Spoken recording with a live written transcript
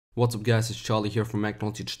What's up guys, it's Charlie here from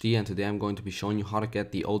MacKnowledge, and today I'm going to be showing you how to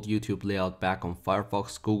get the old YouTube layout back on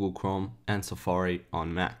Firefox, Google Chrome and Safari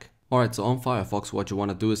on Mac. Alright, so on Firefox what you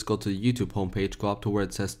want to do is go to the YouTube homepage, go up to where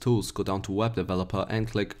it says Tools, go down to Web Developer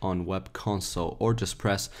and click on Web Console, or just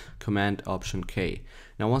press Command Option K.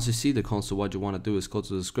 Now once you see the console, what you want to do is go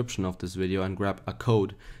to the description of this video and grab a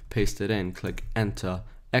code, paste it in, click Enter,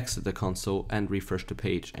 exit the console and refresh the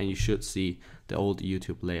page, and you should see the old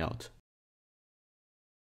YouTube layout.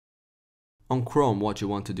 On Chrome, what you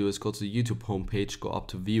want to do is go to the YouTube homepage, go up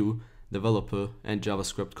to View, Developer and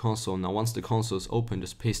JavaScript Console. Now once the console is open,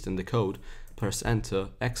 just paste in the code, press Enter,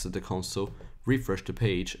 exit the console, refresh the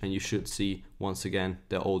page, and you should see once again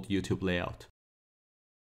the old YouTube layout.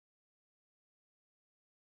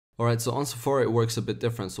 Alright, so on Safari it works a bit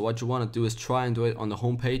different. So what you want to do is try and do it on the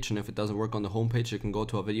homepage, and if it doesn't work on the homepage, you can go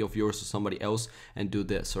to a video of yours or somebody else and do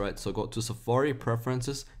this. Alright, so go to Safari,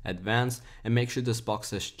 Preferences, Advanced, and make sure this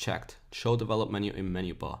box is checked. Show Develop menu in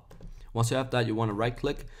menu bar. Once you have that, you want to right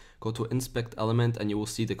click, go to Inspect Element and you will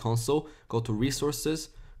see the console. Go to Resources,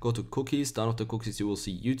 go to Cookies, down of the cookies you will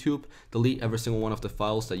see YouTube. Delete every single one of the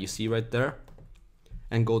files that you see right there.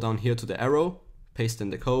 And go down here to the arrow, paste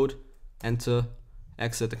in the code, enter,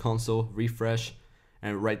 exit the console, refresh,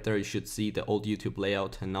 and right there you should see the old YouTube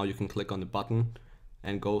layout, and now you can click on the button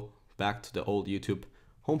and go back to the old YouTube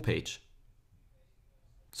homepage.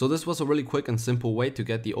 So this was a really quick and simple way to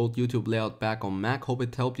get the old YouTube layout back on Mac. Hope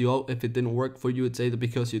it helped you out. If it didn't work for you, it's either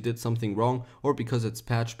because you did something wrong or because it's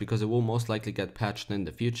patched, because it will most likely get patched in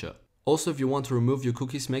the future. Also, if you want to remove your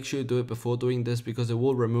cookies, make sure you do it before doing this, because it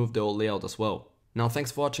will remove the old layout as well. Now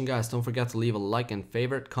thanks for watching guys, don't forget to leave a like and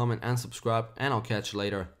favorite, comment and subscribe, and I'll catch you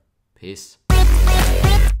later. Peace.